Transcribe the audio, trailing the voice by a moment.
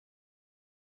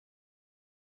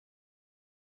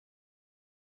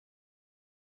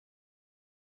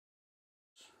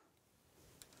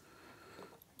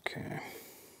Okay,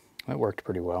 that worked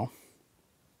pretty well.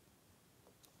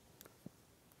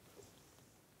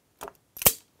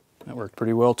 That worked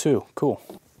pretty well too. Cool.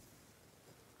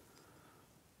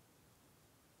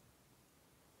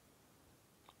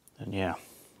 And yeah,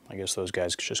 I guess those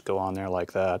guys could just go on there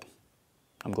like that.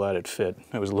 I'm glad it fit.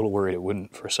 I was a little worried it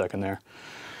wouldn't for a second there.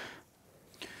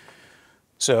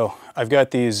 So I've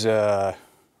got these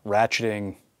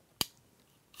ratcheting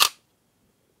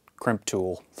crimp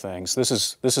tool things. This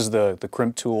is the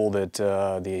crimp tool that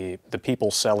the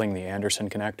people selling the Anderson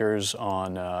connectors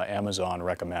on Amazon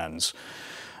recommends.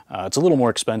 It's a little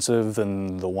more expensive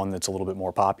than the one that's a little bit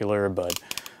more popular, but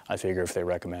I figure if they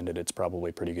recommend it, it's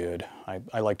probably pretty good.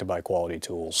 I like to buy quality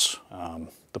tools.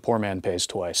 The poor man pays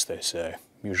twice, they say.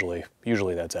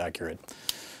 Usually that's accurate.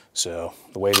 So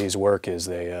the way these work is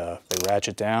they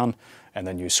ratchet down, and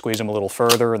then you squeeze them a little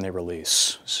further and they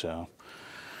release. So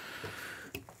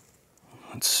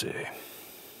let's see.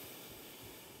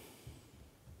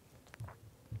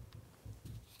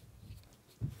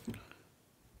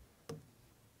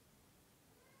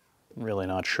 I'm really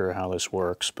not sure how this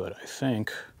works, but I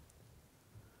think,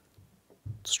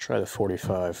 let's try the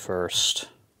 45 first.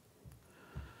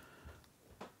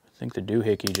 I think the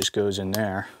doohickey just goes in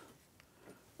there,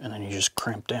 and then you just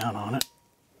crimp down on it.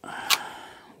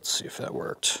 Let's see if that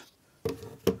worked.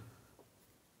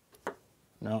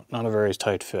 No, not a very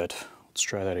tight fit. Let's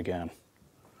try that again.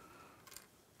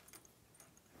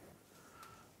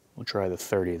 We'll try the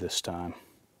 30 this time.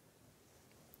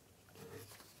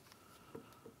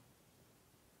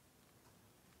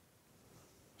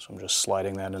 So I'm just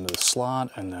sliding that into the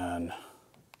slot, and then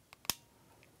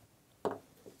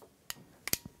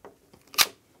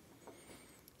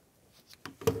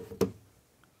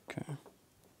okay.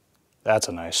 That's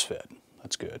a nice fit.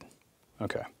 That's good.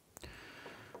 Okay.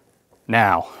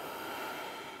 Now,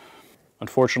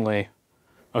 unfortunately,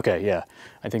 okay, yeah,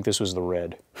 I think this was the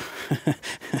red.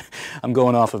 I'm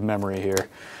going off of memory here.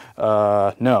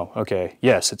 No, okay,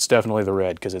 yes, it's definitely the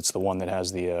red because it's the one that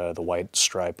has the white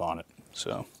stripe on it.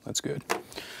 So that's good.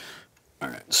 All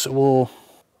right, so we'll,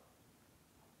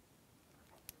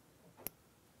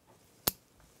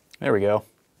 there we go.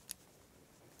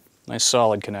 Nice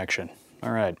solid connection.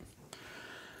 All right,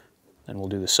 then we'll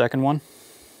do the second one.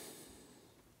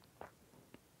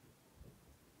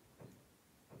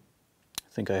 I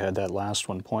think I had that last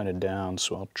one pointed down,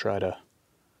 so I'll try to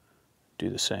do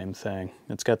the same thing.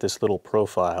 It's got this little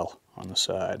profile on the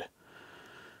side.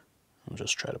 I'll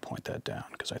just try to point that down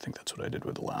because I think that's what I did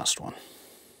with the last one.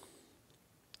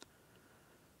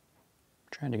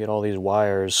 Trying to get all these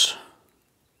wires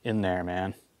in there,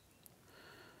 man.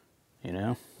 You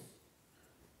know?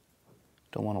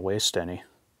 Don't want to waste any.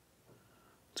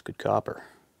 It's good copper.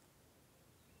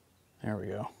 There we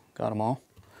go. Got them all.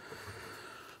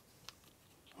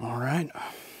 All right.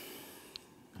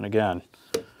 And again,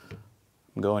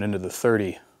 I'm going into the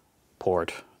 30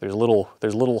 port. There's a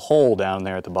little hole down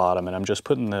there at the bottom, and I'm just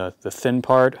putting the thin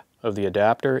part of the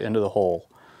adapter into the hole.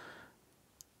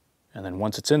 And then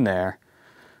once it's in there,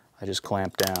 I just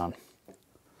clamp down.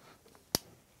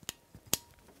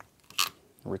 It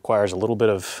requires a little bit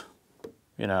of,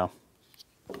 you know,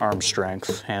 arm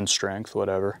strength, hand strength,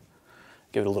 whatever.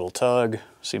 Give it a little tug.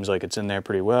 Seems like it's in there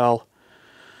pretty well.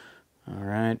 All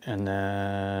right, and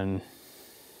then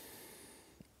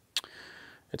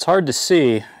it's hard to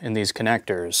see in these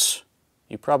connectors.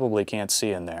 You probably can't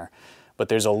see in there, but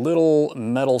there's a little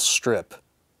metal strip.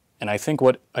 And I think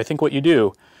what you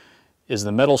do is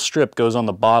the metal strip goes on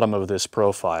the bottom of this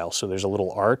profile. So there's a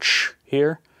little arch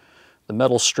here. The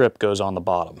metal strip goes on the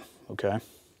bottom, okay?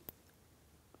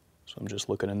 So I'm just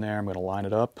looking in there. I'm going to line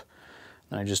it up.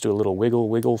 And I just do a little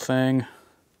wiggle thing.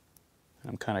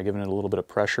 I'm kind of giving it a little bit of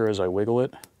pressure as I wiggle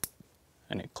it,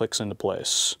 and it clicks into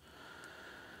place.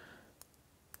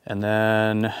 And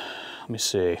then, let me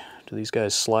see, do these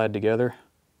guys slide together?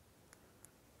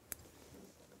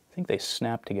 I think they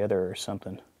snap together or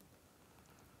something.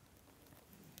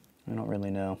 I don't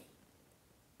really know.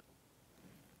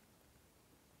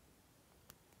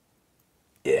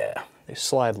 Yeah, they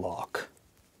slide lock.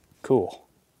 Cool.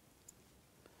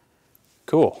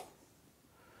 Cool.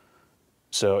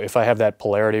 So if I have that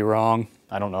polarity wrong,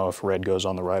 I don't know if red goes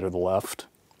on the right or the left,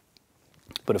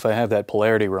 but if I have that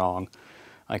polarity wrong,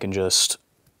 I can just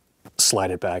slide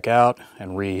it back out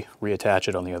and reattach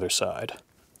it on the other side.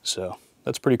 So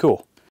that's pretty cool.